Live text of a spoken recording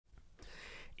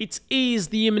It is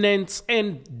the imminent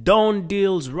and done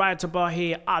deals right about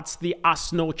here at the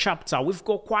Arsenal chapter. We've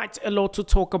got quite a lot to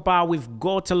talk about. We've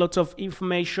got a lot of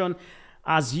information.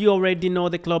 As you already know,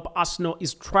 the club Arsenal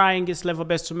is trying its level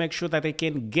best to make sure that they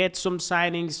can get some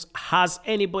signings. Has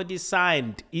anybody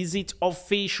signed? Is it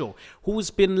official?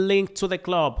 Who's been linked to the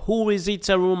club? Who is it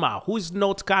a rumor? Who's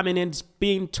not coming and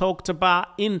being talked about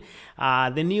in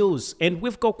the news? And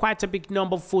we've got quite a big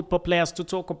number of football players to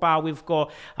talk about. We've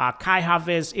got Kai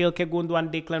Havertz, Ilkay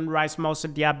Gundogan, Declan Rice, Moussa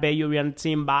Diaby, Urian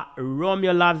Timber,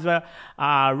 Romeo Lavia,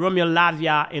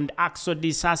 and Axel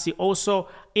Disasi also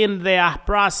in there,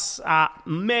 plus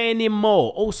many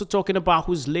more. Also talking about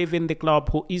who's leaving the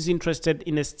club, who is interested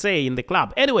in a stay in the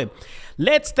club. Anyway,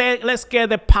 let's get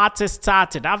the party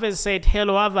started. I've said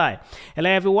hello, have I? Hello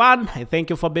everyone, and thank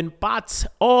you for being part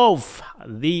of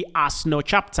the Arsenal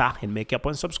chapter. And make up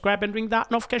and subscribe and ring that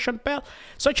notification bell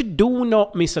so that you do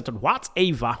not miss it on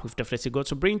whatever we've definitely got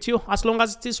to bring to you, as long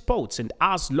as it is sports and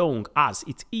as long as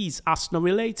it is Arsenal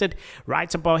related,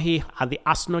 right about here at the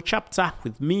Arsenal chapter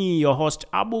with me, your host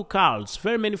Abu Carls.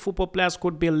 Very many football players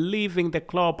could be leaving the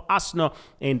club Arsenal,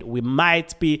 and we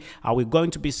might be we're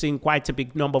going to be seeing quite a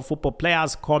big number of football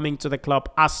players coming to the club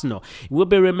Arsenal. It will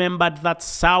be remembered that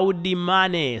Saudi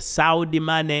Mane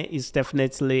is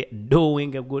definitely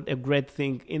doing a great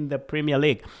thing in the Premier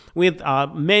League, with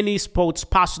many sports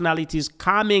personalities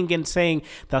coming and saying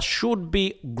there should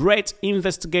be great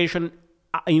investigations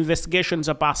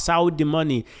about Saudi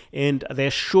money, and there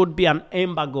should be an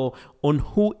embargo on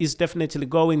who is definitely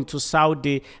going to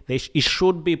Saudi. It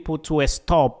should be put to a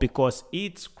stop because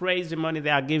it's crazy money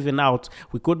they are giving out.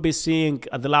 We could be seeing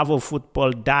the love of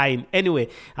football dying. Anyway,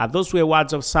 those were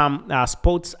words of some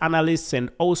sports analysts and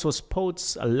also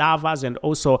sports lovers and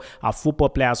also football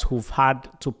players who've had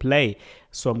to play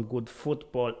some good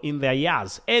football in their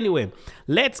years. Anyway,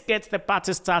 let's get the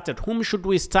party started. Whom should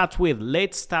we start with?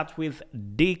 Let's start with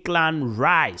Declan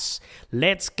Rice.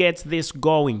 Let's get this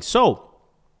going. So,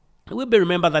 it will be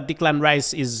remembered that Declan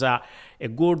Rice is a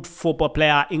good football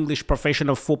player, English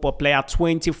professional football player,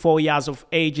 24 years of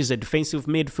age, is a defensive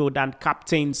midfielder and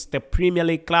captains the Premier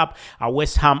League club,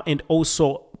 West Ham, and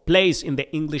also plays in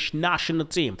the English national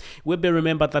team. It will be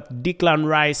remembered that Declan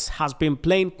Rice has been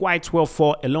playing quite well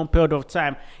for a long period of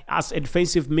time as a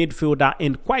defensive midfielder,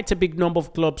 and quite a big number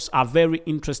of clubs are very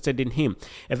interested in him.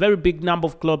 A very big number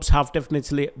of clubs have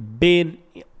definitely been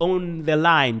on the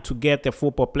line to get the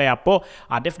football player, but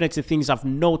definitely things have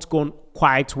not gone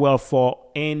quite well for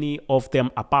any of them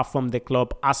apart from the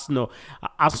club Arsenal.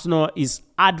 Arsenal is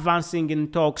advancing in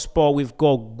talks, but we've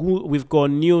got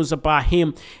news about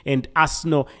him and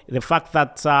Arsenal. The fact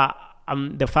that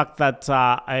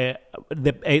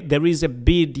there is a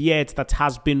bid yet that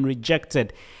has been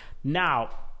rejected.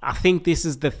 Now, I think this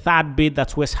is the third bid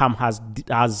that West Ham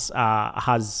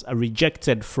has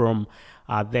rejected from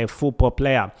their football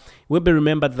player. It will be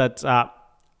remembered that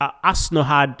Arsenal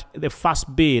had the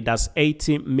first bid as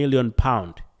 £80 million.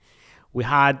 We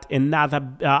had another.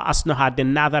 Arsenal had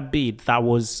another bid that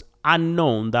was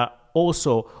unknown, that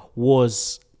also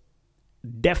was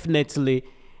definitely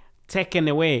taken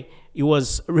away. It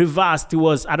was reversed. It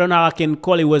was, I don't know how I can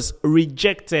call it, was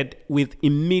rejected with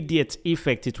immediate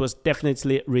effect. It was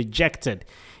definitely rejected.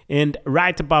 And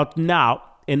right about now,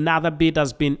 another bid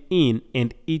has been in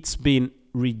and it's been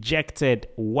rejected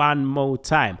one more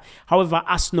time. However,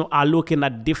 Arsenal are looking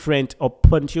at different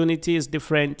opportunities,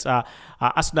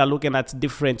 Arsenal are looking at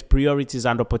different priorities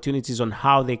and opportunities on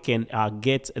how they can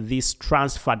get this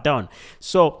transfer done.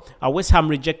 So West Ham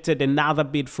rejected another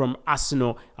bid from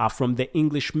Arsenal from the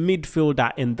English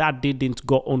midfielder, and that didn't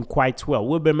go on quite well.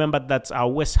 We'll remember that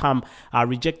West Ham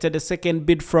rejected a second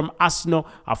bid from Arsenal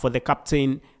for the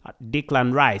captain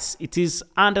Declan Rice. It is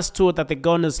understood that the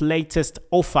Gunners' latest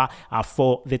offer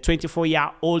for the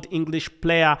 24-year-old English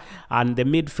player and the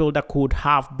midfielder could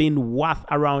have been worth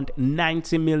around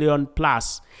 90 million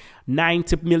plus,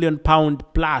 90 million pound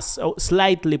plus, or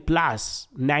slightly plus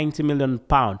 90 million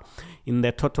pound in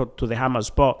the total to the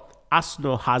Hammers. But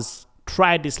Arsenal has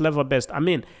tried its level best. I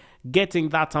mean, getting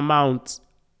that amount,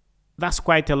 that's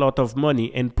quite a lot of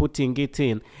money, and putting it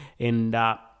in, and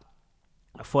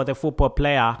for the football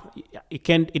player,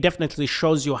 it definitely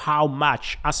shows you how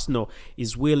much Arsenal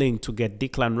is willing to get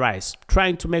Declan Rice,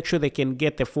 trying to make sure they can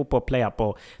get the football player,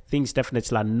 but things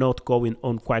definitely are not going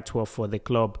on quite well for the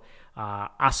club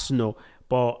Arsenal.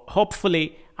 But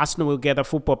hopefully Arsenal will get a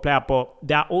football player. But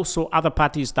there are also other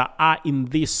parties that are in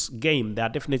this game. There are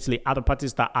definitely other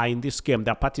parties that are in this game.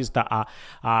 There are parties that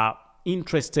are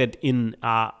interested in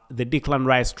the Declan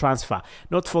Rice transfer.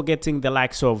 Not forgetting the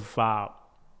likes of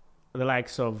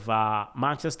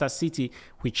Manchester City,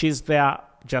 which is their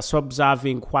just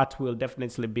observing what will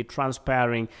definitely be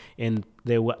transpiring, and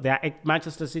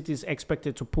Manchester City is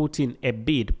expected to put in a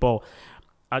bid, but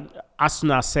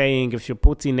Arsenal saying if you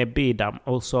put in a bid, I'm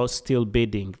also still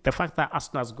bidding. The fact that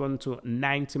Arsenal has gone to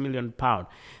 £90 million,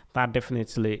 that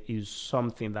definitely is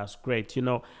something that's great. You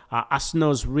know,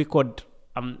 Arsenal's record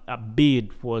a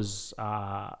bid was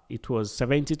it was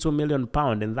 £72 million,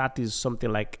 and that is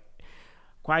something like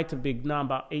quite a big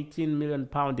number, £18 million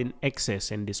in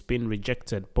excess, and it's been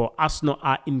rejected. But Arsenal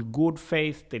are in good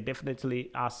faith. They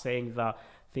definitely are saying that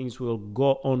things will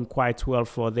go on quite well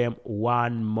for them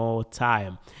one more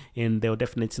time, and they'll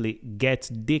definitely get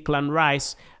Declan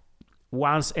Rice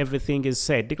once everything is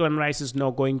said. Declan Rice is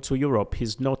not going to Europe.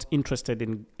 He's not interested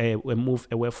in a move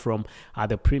away from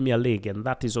the Premier League, and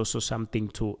that is also something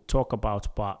to talk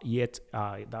about. But yet,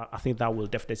 I think that will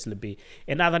definitely be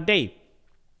another day.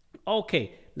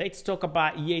 Okay, let's talk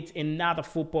about yet another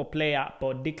football player.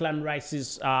 But Declan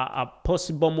Rice's a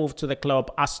possible move to the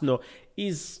club, Arsenal,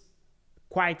 is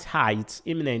quite high. It's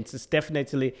imminent. It's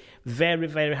definitely very,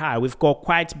 very high. We've got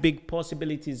quite big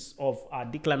possibilities of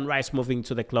Declan Rice moving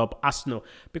to the club, Arsenal,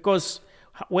 because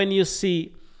when you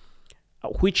see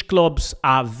which clubs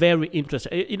are very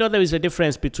interested, you know, there is a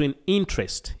difference between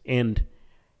interest and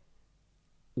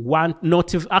wanting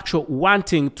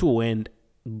to and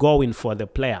going for the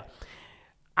player.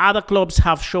 Other clubs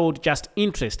have showed just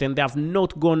interest and they have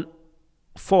not gone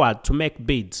forward to make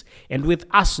bids. And with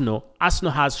Arsenal,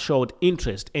 Arsenal has showed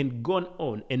interest and gone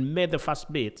on and made the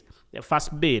first bid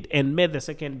and made the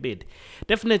second bid.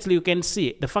 Definitely you can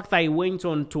see the fact that he went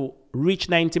on to reach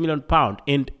 £90 million,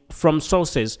 and from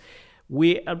sources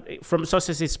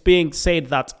it's being said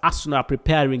that Arsenal are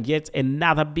preparing yet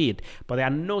another bid, but they are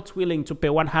not willing to pay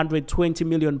 £120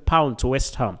 million to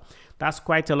West Ham. That's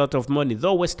quite a lot of money,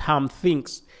 though West Ham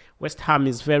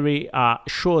is very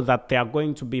sure that they are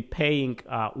going to be paying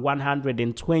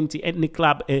 120. Any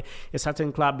club, a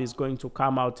certain club is going to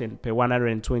come out and pay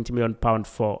 £120 million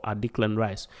for Declan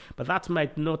Rice. But that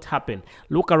might not happen.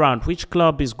 Look around. Which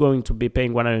club is going to be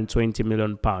paying £120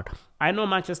 million? I know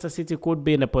Manchester City could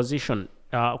be in a position,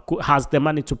 has the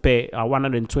money to pay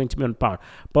 £120 million,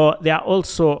 but they are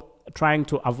also trying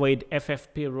to avoid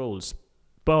FFP rules.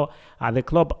 But the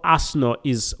club Arsenal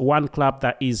is one club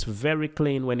that is very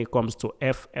clean when it comes to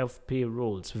FFP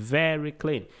rules. Very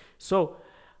clean. So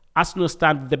Arsenal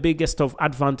stand the biggest of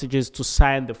advantages to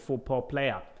sign the football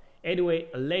player. Anyway,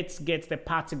 let's get the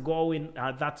party going.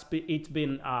 That's it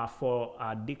been for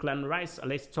Declan Rice.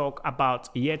 Let's talk about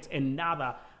yet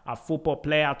another football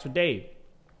player today.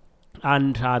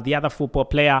 And the other football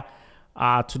player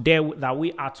today that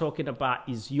we are talking about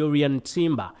is Jurrien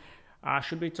Timber.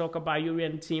 Should we talk about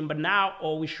Jurrien Timber now,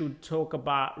 or we should talk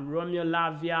about Romeo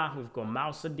Lavia? We've got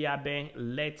Moussa Diaby.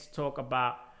 Let's talk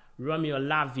about Romeo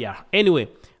Lavia. Anyway,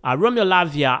 Romeo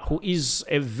Lavia, who is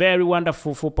a very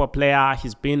wonderful football player,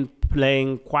 he's been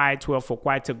playing quite well for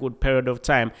quite a good period of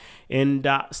time, and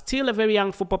still a very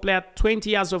young football player, 20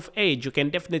 years of age. You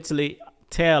can definitely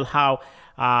tell what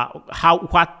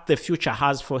the future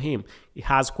has for him. He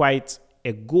has quite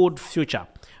a good future.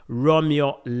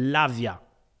 Romeo Lavia.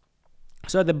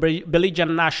 So the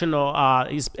Belgian national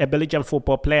is a Belgian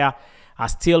football player,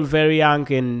 still very young,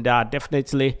 and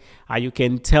definitely you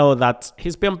can tell that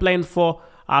he's been playing for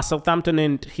Southampton,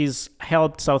 and he's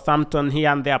helped Southampton here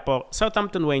and there. But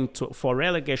Southampton went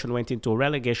into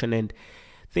relegation, and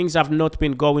things have not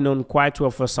been going on quite well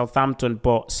for Southampton.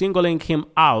 But singling him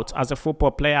out as a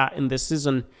football player in the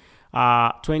season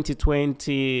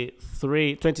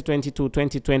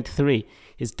 2022-2023,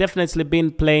 he's definitely been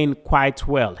playing quite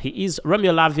well.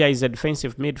 Romeo Lavia is a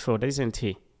defensive midfielder, isn't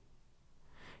he?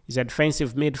 He's a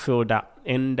defensive midfielder,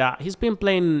 and he's been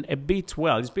playing a bit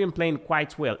well. He's been playing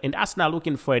quite well, and Arsenal are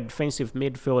looking for a defensive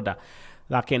midfielder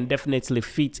that can definitely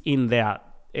fit in there.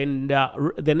 And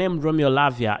the name Romeo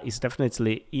Lavia is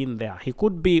definitely in there. He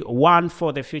could be one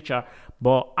for the future,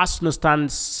 but Arsenal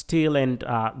stands still, and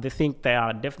they think they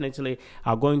are definitely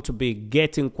going to be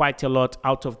getting quite a lot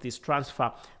out of this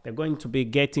transfer. They're going to be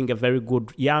getting a very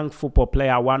good young football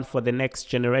player, one for the next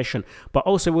generation. But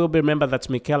also we'll remember that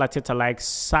Mikel Arteta likes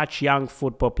such young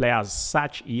football players,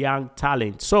 such young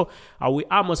talent. So we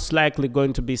are most likely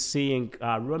going to be seeing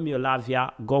Romeo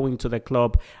Lavia going to the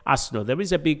club Arsenal. There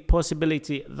is a big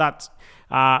possibility that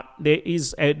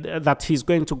that he's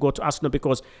going to go to Arsenal,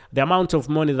 because the amount of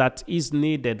money that is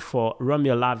needed for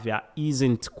Romeo Lavia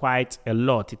isn't quite a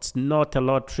lot. It's not a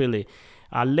lot really.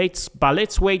 Let's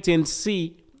wait and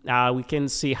see. We can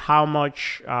see how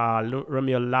much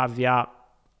Romeo Lavia.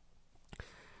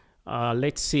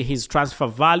 Let's see his transfer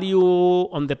value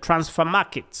on the transfer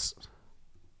markets.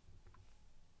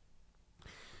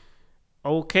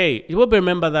 Okay, you will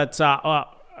remember that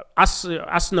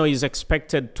Arsenal is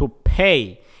expected to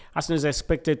pay. Arsenal is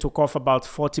expected to cost about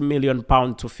 £40 million to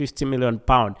 £50 million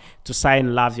to sign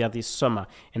Lavia this summer,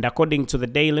 and according to the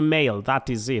Daily Mail,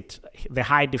 that is it. The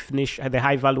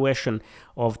high valuation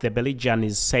of the Belgian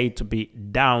is said to be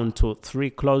down to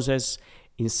 3 clauses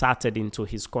inserted into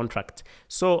his contract.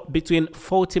 So between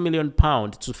 £40 million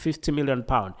to £50 million,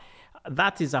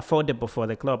 that is affordable for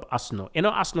the club Arsenal. You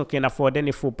know, Arsenal can afford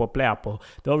any football player, but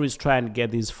they always try and get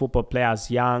these football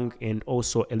players young and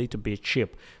also a little bit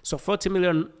cheap. So 40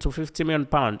 million to 50 million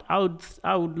pound, I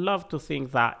would love to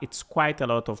think that it's quite a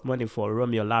lot of money for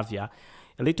Romeo Lavia.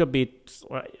 A little bit,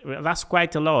 that's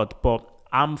quite a lot, but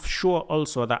I'm sure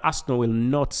also that Arsenal will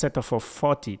not settle for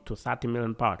 40 to 30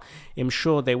 million pounds. I'm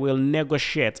sure they will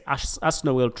negotiate.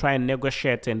 Arsenal will try and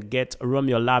negotiate and get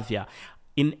Romeo Lavia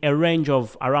in a range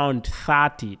of around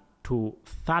 30 to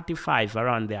 35,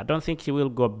 around there. I don't think he will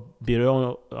go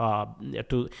below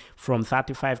from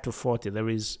 35 to 40. There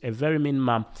is a very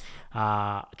minimum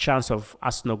chance of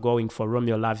Arsenal going for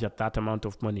Romeo Lavia at that amount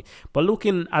of money. But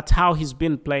looking at how he's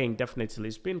been playing, definitely,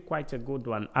 it's been quite a good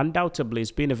one. Undoubtedly,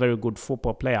 he's been a very good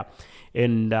football player.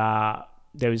 And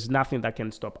there is nothing that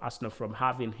can stop Arsenal from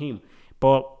having him.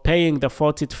 But paying the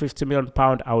 40 to 50 million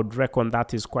pound, I would reckon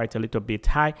that is quite a little bit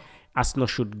high. Arsenal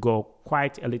should go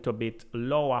quite a little bit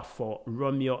lower for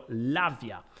Romeo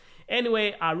Lavia.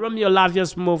 Anyway, Romeo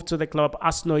Lavia's move to the club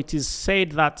Arsenal, it is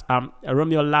said that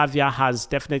Romeo Lavia has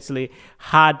definitely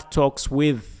had talks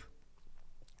with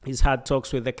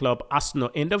the club Arsenal,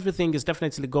 and everything is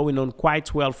definitely going on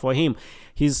quite well for him.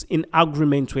 He's in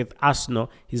agreement with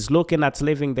Arsenal. He's looking at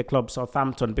leaving the club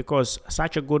Southampton because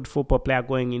such a good football player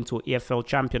going into EFL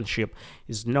Championship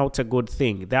is not a good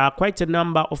thing. There are quite a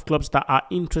number of clubs that are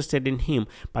interested in him,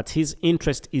 but his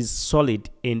interest is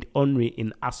solid and only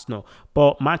in Arsenal.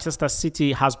 But Manchester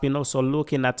City has been also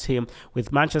looking at him,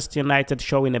 with Manchester United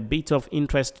showing a bit of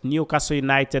interest, Newcastle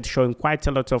United showing quite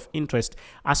a lot of interest.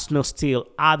 Arsenal still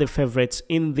are the favorites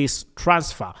in this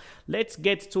transfer. Let's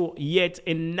get to yet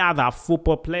another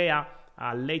football player.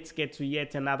 And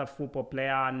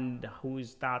who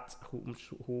is that?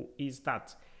 Who is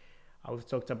that? We've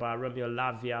talked about Romeo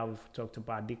Lavia. We've talked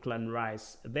about Declan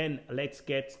Rice. Then let's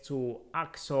get to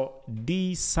Axel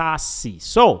Disasi.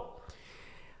 So,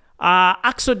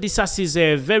 Axel Disasi is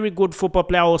a very good football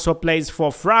player, also plays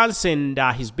for France, and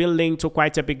he's been linked to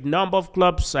quite a big number of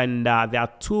clubs, and there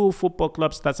are 2 football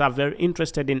clubs that are very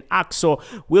interested in Axel: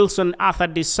 Wilson Arthur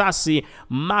Disasi,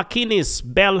 Marquinhos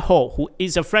Belho, who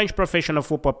is a French professional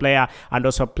football player and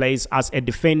also plays as a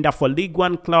defender for Ligue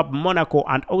 1 club Monaco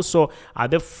and also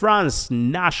the France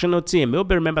national team. You'll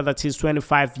remember that he's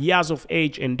 25 years of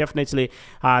age, and definitely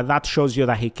that shows you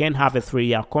that he can have a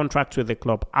 3-year contract with the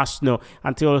club Arsenal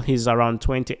until he's around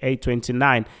 28,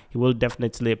 29. He will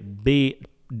definitely be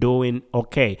doing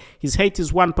okay. His height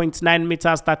is 1.9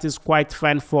 meters. That is quite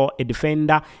fine for a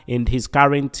defender, and his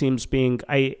current teams being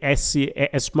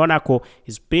AS Monaco,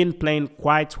 he's been playing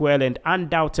quite well, and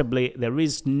undoubtedly there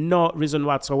is no reason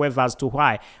whatsoever as to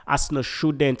why Arsenal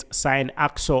shouldn't sign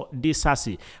Axel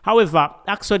Disasi. However,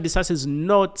 Axel Disasi is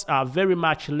not very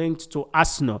much linked to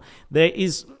Arsenal.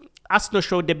 Arsenal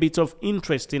showed a bit of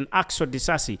interest in Axel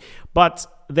Disasi, but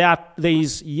there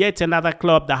is yet another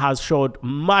club that has showed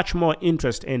much more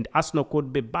interest, and Arsenal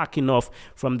could be backing off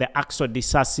from the Axel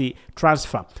Disasi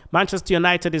transfer. Manchester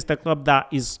United is the club that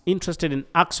is interested in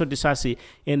Axel Disasi,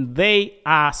 and they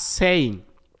are saying,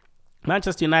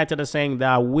 Manchester United are saying they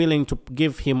are willing to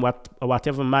give him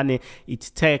whatever money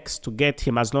it takes to get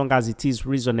him, as long as it is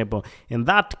reasonable. And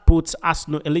that puts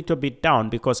Arsenal a little bit down,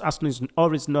 because Arsenal is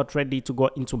always not ready to go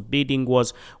into bidding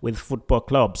wars with football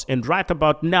clubs. And right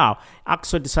about now,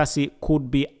 Axel Disasi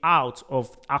could be out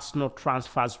of Arsenal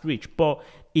transfers reach. But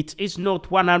it is not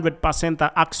 100%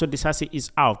 that Axel Disasi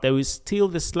is out. There is still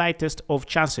the slightest of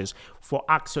chances for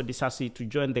Axel Disasi to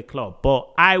join the club.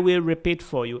 But I will repeat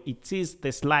for you, it is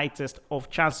the slightest of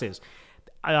chances.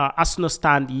 Arsenal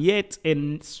stand yet a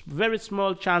very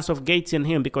small chance of getting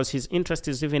him, because his interest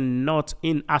is even not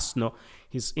in Arsenal.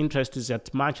 His interest is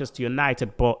at Manchester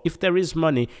United. But if there is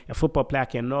money, a football player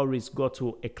can always go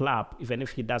to a club, even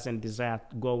if he doesn't desire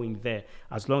going there,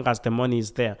 as long as the money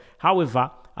is there.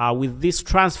 However, with this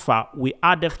transfer, we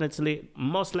are definitely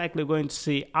most likely going to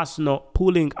see Arsenal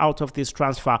pulling out of this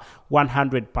transfer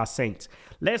 100%.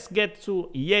 Let's get to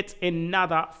yet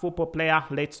another football player.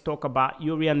 Let's talk about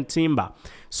Urian Timber.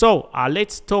 So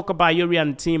let's talk about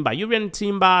Urian Timber. Urian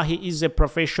Timber, he is a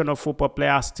professional football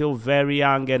player, still very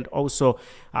young and also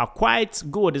quite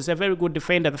good. He's a very good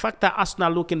defender. The fact that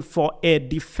Arsenal are looking for a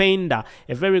defender,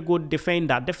 a very good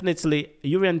defender, definitely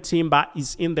Urian Timber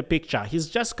is in the picture. He's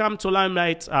just come to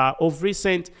limelight of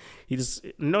recent. He's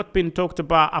not been talked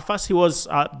about. At first, he was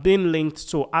being linked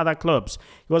to other clubs.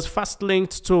 He was first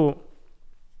linked to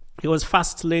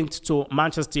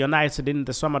Manchester United in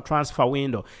the summer transfer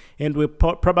window, and we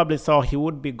probably thought he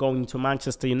would be going to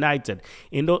Manchester United.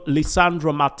 And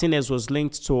Lisandro Martinez was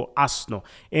linked to Arsenal,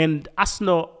 and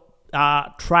Arsenal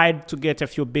tried to get a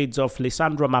few bids of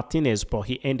Lisandro Martinez, but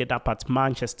he ended up at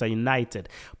Manchester United.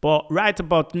 But right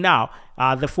about now,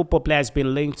 the football player has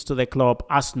been linked to the club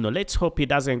Arsenal. Let's hope he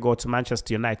doesn't go to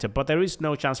Manchester United, but there is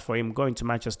no chance for him going to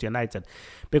Manchester United,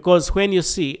 because when you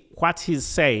see what he's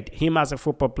said, him as a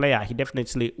football player, he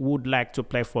definitely would like to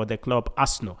play for the club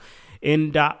Arsenal.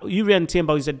 And Urian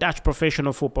Timber is a Dutch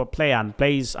professional football player and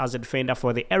plays as a defender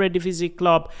for the Eredivisie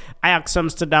club, Ajax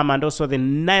Amsterdam, and also the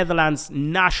Netherlands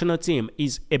national team.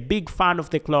 Is a big fan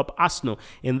of the club Arsenal,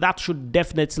 and that should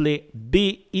definitely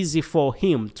be easy for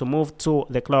him to move to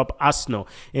the club Arsenal.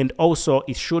 And also,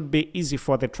 it should be easy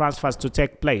for the transfers to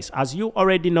take place. As you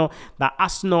already know, that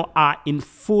Arsenal are in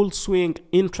full swing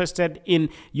interested in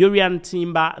Urian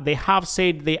Timber. They have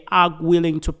said they are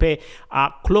willing to pay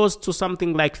close to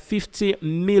something like £50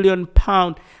 million,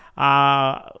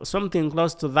 something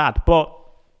close to that, but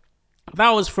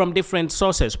that was from different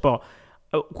sources. But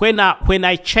when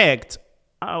I checked,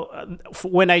 Urian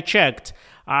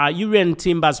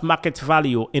Timber's market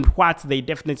value and what they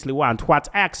definitely want, what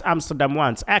Ajax Amsterdam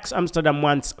wants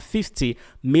 £50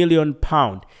 million.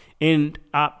 And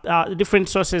different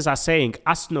sources are saying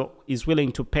Arsenal is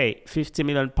willing to pay £50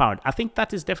 million. I think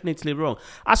that is definitely wrong.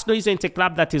 Arsenal isn't a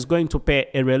club that is going to pay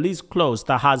a release clause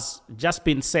that has just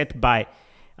been set by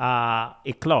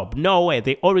a club. No way.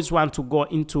 They always want to go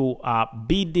into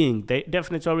bidding. They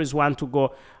definitely always want to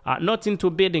go not into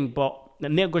bidding, but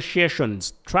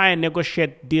negotiations, try and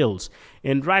negotiate deals.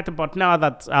 And right about now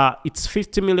that it's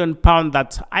 £50 million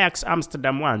that Ajax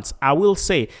Amsterdam wants, I will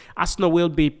say Arsenal will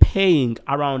be paying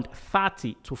around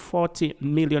 30 to 40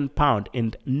 million pound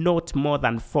and not more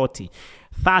than 40.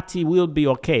 30 will be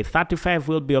okay, 35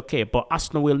 will be okay, but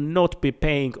Arsenal will not be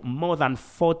paying more than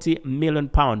 40 million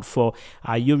pound for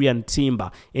Urian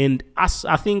Timber. And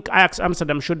I think Ajax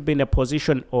Amsterdam should be in a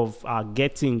position of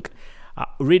getting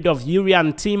rid of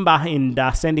Urian Timber and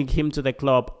sending him to the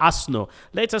club Arsenal.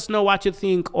 Let us know what you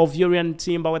think of Urian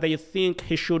Timber, whether you think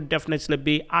he should definitely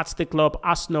be at the club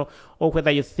Arsenal or whether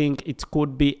you think it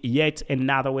could be yet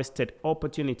another wasted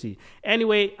opportunity.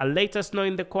 Anyway, let us know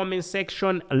in the comment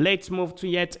section. Let's move to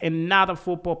yet another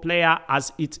football player,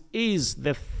 as it is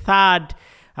the third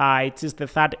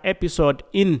episode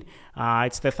in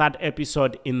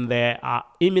the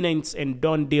Imminent and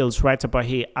Done deals right about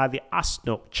here at the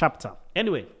Arsenal chapter.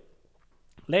 Anyway,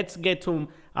 let's get to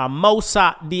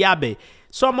Moussa Diaby.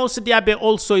 So Moussa Diaby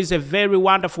also is a very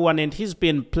wonderful one, and he's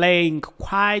been playing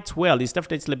quite well. He's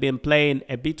definitely been playing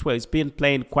a bit well. He's been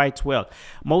playing quite well.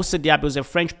 Moussa Diaby is a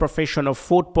French professional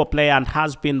football player and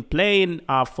has been playing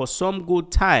for some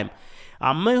good time.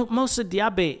 Moussa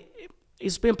Diaby,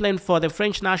 he's been playing for the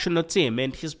French national team,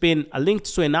 and he's been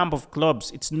linked to a number of clubs.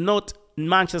 It's not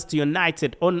Manchester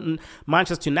United and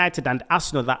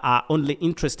Arsenal that are only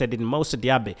interested in Moussa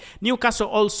Diaby. Newcastle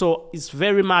also is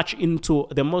very much into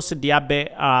the Moussa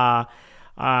Diaby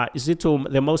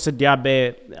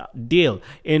deal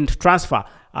and transfer.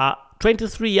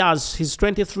 23 years, he's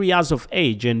 23 years of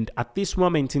age, and at this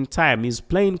moment in time, he's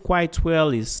playing quite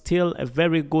well. He's still a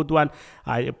very good one.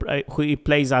 He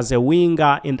plays as a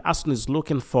winger, and Arsenal is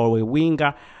looking for a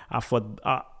winger.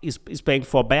 Is playing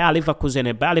for Bayer Leverkusen,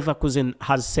 and Bayer Leverkusen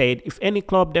has said if any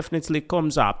club definitely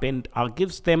comes up and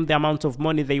gives them the amount of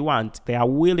money they want, they are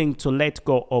willing to let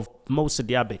go of Moussa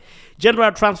Diaby.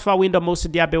 General transfer window, Moussa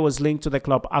Diaby was linked to the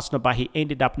club Arsenal, but he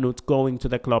ended up not going to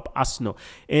the club Arsenal.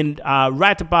 And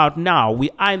right about now, we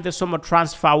are in the summer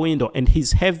transfer window, and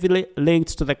he's heavily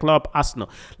linked to the club Arsenal.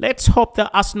 Let's hope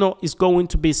that Arsenal is going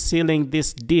to be sealing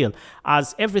this deal,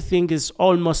 as everything is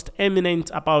almost imminent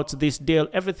about this deal.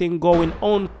 Everything going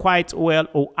on quite well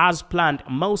or as planned.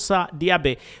 Moussa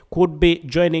Diaby could be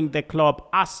joining the club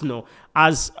Arsenal,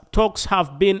 as talks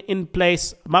have been in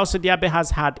place. Moussa Diaby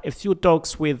has had a few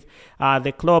talks with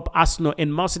the club Arsenal,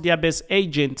 and Moussa Diaby's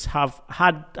agents have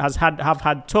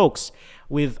had talks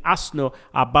with Arsenal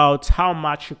about how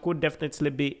much he could definitely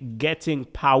be getting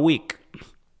per week.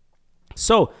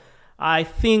 So I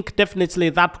think definitely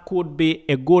that could be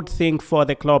a good thing for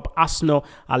the club Arsenal.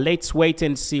 Let's wait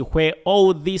and see where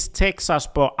all this takes us,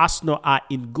 but Arsenal are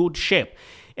in good shape.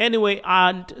 Anyway,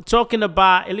 and talking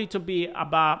about a little bit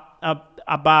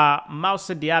about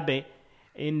Moussa Diaby,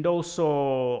 and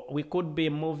also we could be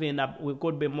moving up. We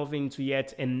could be moving to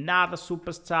yet another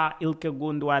superstar, Ilkay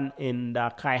Gundogan and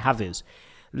Kai Havertz.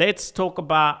 Let's talk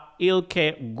about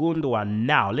Ilkay Gundogan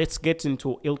now. Let's get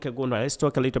into Ilkay Gundogan. Let's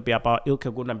talk a little bit about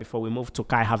Ilkay Gundogan before we move to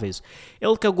Kai Havertz.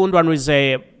 Ilkay Gundogan is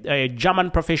a German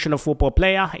professional football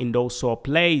player and also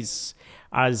plays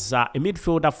as a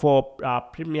midfielder for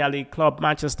Premier League club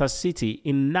Manchester City.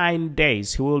 In 9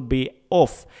 days, he will be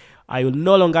off. I will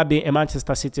no longer be a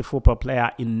Manchester City football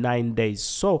player in 9 days.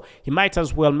 So he might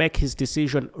as well make his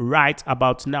decision right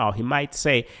about now. He might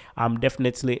say, I'm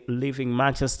definitely leaving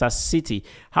Manchester City.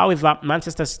 However,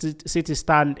 Manchester City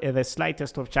stand the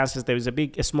slightest of chances. There is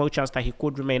a small chance that he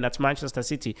could remain at Manchester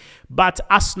City. But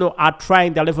Arsenal are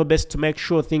trying their level best to make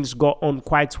sure things go on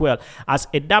quite well. As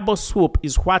a double swoop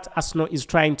is what Arsenal is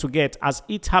trying to get, as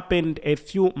it happened a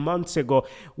few months ago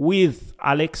with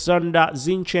Alexander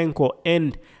Zinchenko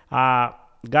and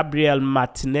Gabriel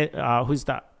Martinez, who's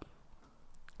that?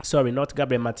 Sorry, not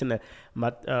Gabriel Martinez,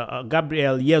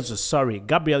 Gabriel Jesus. Sorry,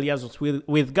 Gabriel Jesus.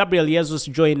 With Gabriel Jesus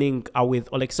joining with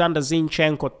Alexander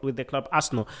Zinchenko with the club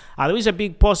Arsenal, there is a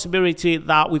big possibility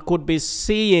that we could be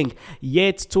seeing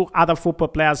yet two other football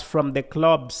players from the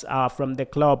clubs,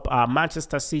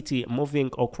 Manchester City, moving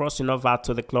or crossing over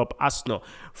to the club Arsenal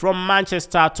from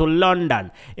Manchester to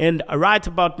London. And right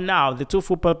about now, the two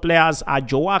football players are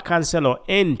Joao Cancelo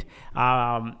and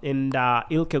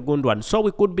Ilkay Gundogan. So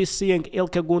we could be seeing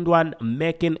Ilkay Gundogan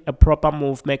making a proper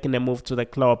move, making a move to the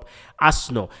club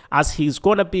Arsenal, as he's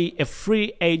going to be a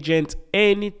free agent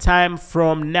anytime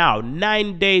from now.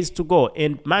 9 days to go,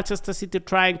 and Manchester City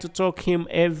trying to talk him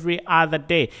every other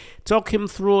day, talk him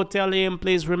through, tell him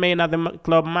please remain at the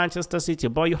club Manchester City,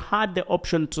 but you had the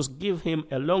option to give him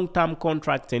a long-term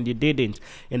contract and you didn't.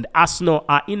 And Arsenal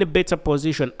are in a better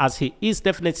position, as he is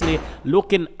definitely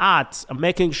looking at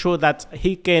making sure that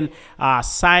he can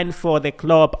sign for the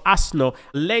club Arsenal.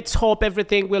 Let's hope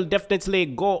everything will definitely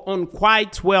go on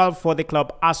quite well for the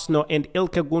club Arsenal and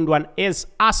Ilkay Gundogan, as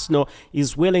Arsenal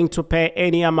is willing to pay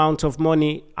any amount of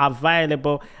money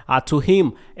available to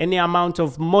him, any amount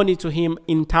of money to him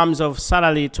in terms of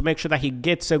salary, to make sure that he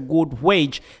gets a good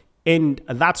wage. And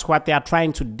that's what they are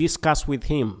trying to discuss with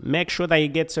him. Make sure that he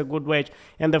gets a good wage.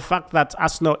 And the fact that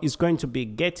Arsenal is going to be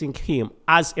getting him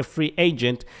as a free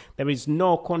agent, there is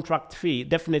no contract fee.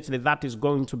 Definitely that is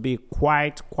going to be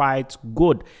quite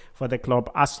good for the club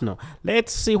Arsenal.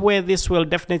 Let's see where this will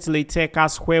definitely take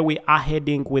us, where we are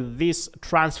heading with this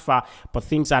transfer. But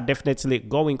things are definitely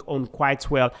going on quite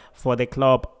well for the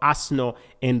club Arsenal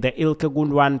and the Ilkay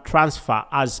Gundogan transfer,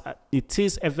 as it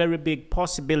is a very big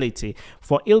possibility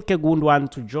for Ilkay Gundogan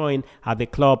to join the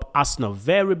club Arsenal.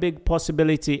 Very big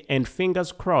possibility, and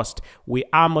fingers crossed, we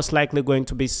are most likely going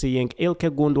to be seeing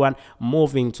Ilkay Gundogan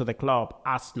moving to the club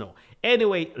Arsenal.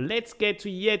 Anyway, let's get to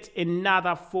yet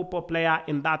another football player,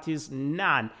 and that is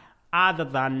none other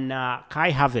than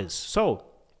Kai Havertz. So,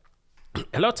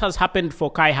 a lot has happened for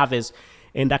Kai Havertz,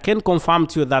 and I can confirm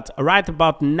to you that right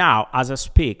about now, as I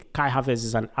speak, Kai Havertz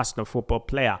is an Arsenal football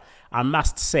player. I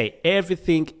must say,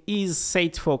 everything is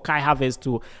set for Kai Havertz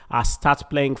to start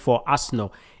playing for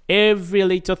Arsenal. Every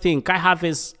little thing. Kai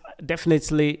Havertz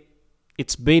definitely,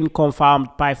 it's been confirmed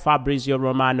by Fabrizio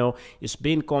Romano. It's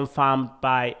been confirmed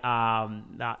by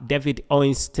David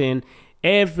Owenstein.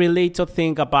 Every little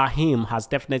thing about him has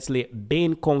definitely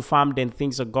been confirmed, and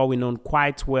things are going on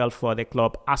quite well for the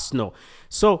club Arsenal.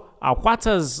 So what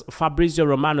has Fabrizio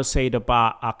Romano said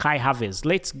about Kai Havertz?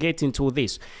 Let's get into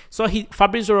this. So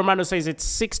Fabrizio Romano says it's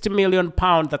 £60 million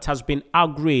that has been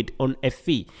agreed on a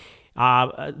fee.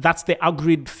 That's the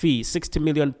agreed fee, £60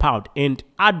 million, and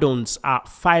add-ons are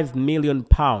 £5 million.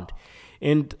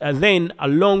 And then a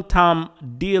long-term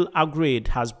deal agreed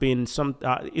has been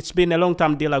it's been a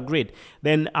long-term deal agreed.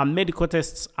 Then medical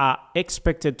tests are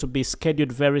expected to be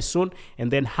scheduled very soon, and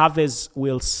then Havertz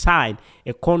will sign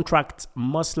a contract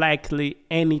most likely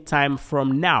anytime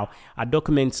from now.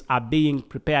 Documents are being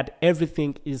prepared.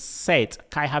 Everything is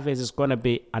set. Kai Havertz is going to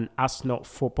be an Arsenal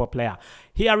football player.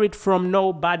 Hear it from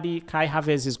nobody. Kai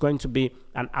Havertz is going to be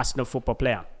an Arsenal football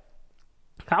player.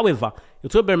 However,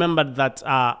 it will be remembered that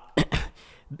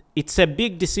it's a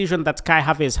big decision that Kai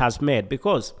Havertz has made,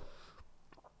 because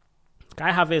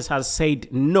Kai Havertz has said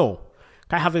no.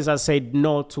 Kai Havertz has said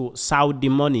no to Saudi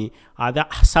money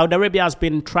Saudi Arabia has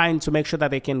been trying to make sure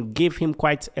that they can give him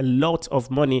quite a lot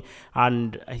of money,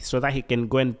 and so that he can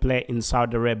go and play in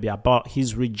Saudi Arabia, but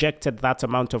he's rejected that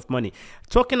amount of money.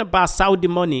 Talking about Saudi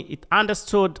money, it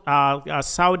understood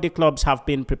Saudi clubs have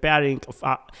been preparing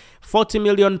 £40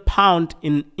 million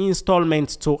in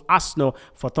installments to Arsenal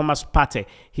for Thomas Partey.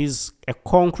 He's a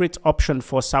concrete option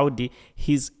for Saudi.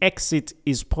 His exit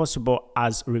is possible,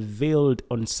 as revealed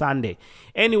on Sunday.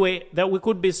 Anyway, that we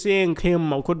could be seeing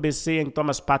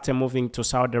Thomas Partey moving to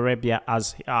Saudi Arabia,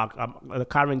 as the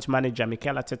current manager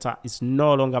Mikel Arteta is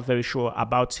no longer very sure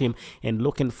about him and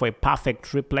looking for a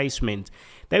perfect replacement.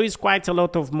 There is quite a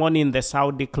lot of money in the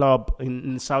Saudi club,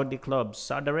 in Saudi clubs.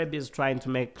 Saudi Arabia is trying to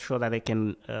make sure that they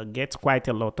can get quite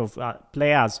a lot of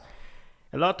players.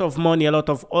 A lot of money, a lot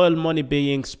of oil money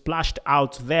being splashed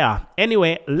out there.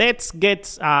 Anyway, let's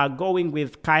get going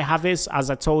with Kai Havertz. As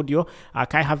I told you,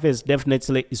 Kai Havertz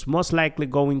definitely is most likely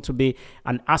going to be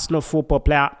an Arsenal football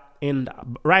player. And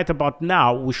right about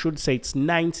now, we should say it's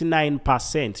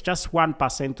 99%, just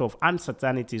 1% of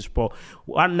uncertainties, but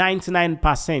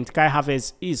 99% Kai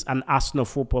Havertz is an Arsenal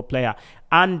football player.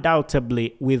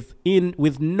 Undoubtedly, with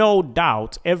no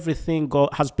doubt, everything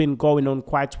has been going on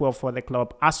quite well for the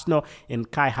club, Arsenal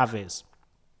and Kai Havertz.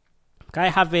 Kai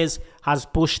Havertz has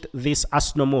pushed this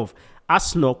Arsenal move.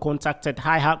 Arsenal contacted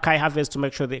Kai Havertz to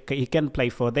make sure that he can play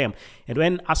for them. And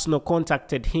when Arsenal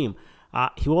contacted him,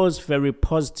 he was very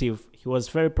positive. He was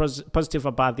very positive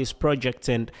about this project,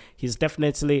 and he's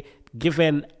definitely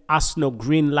given Arsenal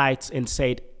green lights and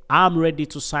said, I'm ready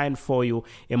to sign for you.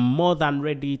 I'm more than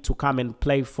ready to come and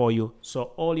play for you.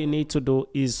 So all you need to do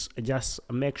is just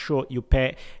make sure you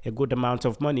pay a good amount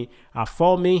of money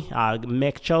for me,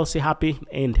 make Chelsea happy,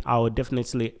 and I'll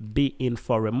definitely be in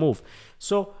for a move.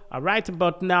 So right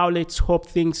about now, let's hope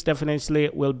things definitely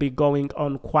will be going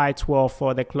on quite well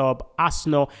for the club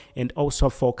Arsenal, and also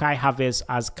for Kai Havertz,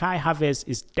 as Kai Havertz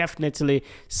is definitely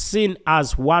seen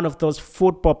as one of those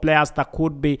football players that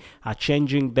could be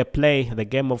changing the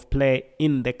game of play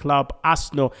in the club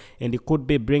Arsenal, and it could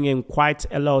be bringing quite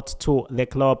a lot to the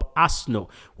club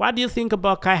Arsenal. What do you think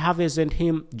about Kai Havertz and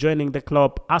him joining the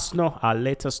club Arsenal?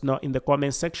 Let us know in the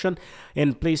comment section,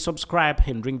 and please subscribe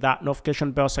and ring that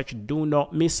notification bell so you do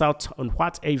not miss out on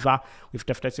whatever we've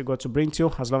definitely got to bring to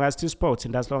you, as long as it is sports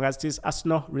and as long as it is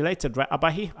Arsenal related, right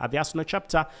about here at the Arsenal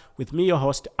chapter with me, your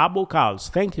host Abu Carls.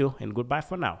 Thank you and goodbye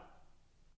for now.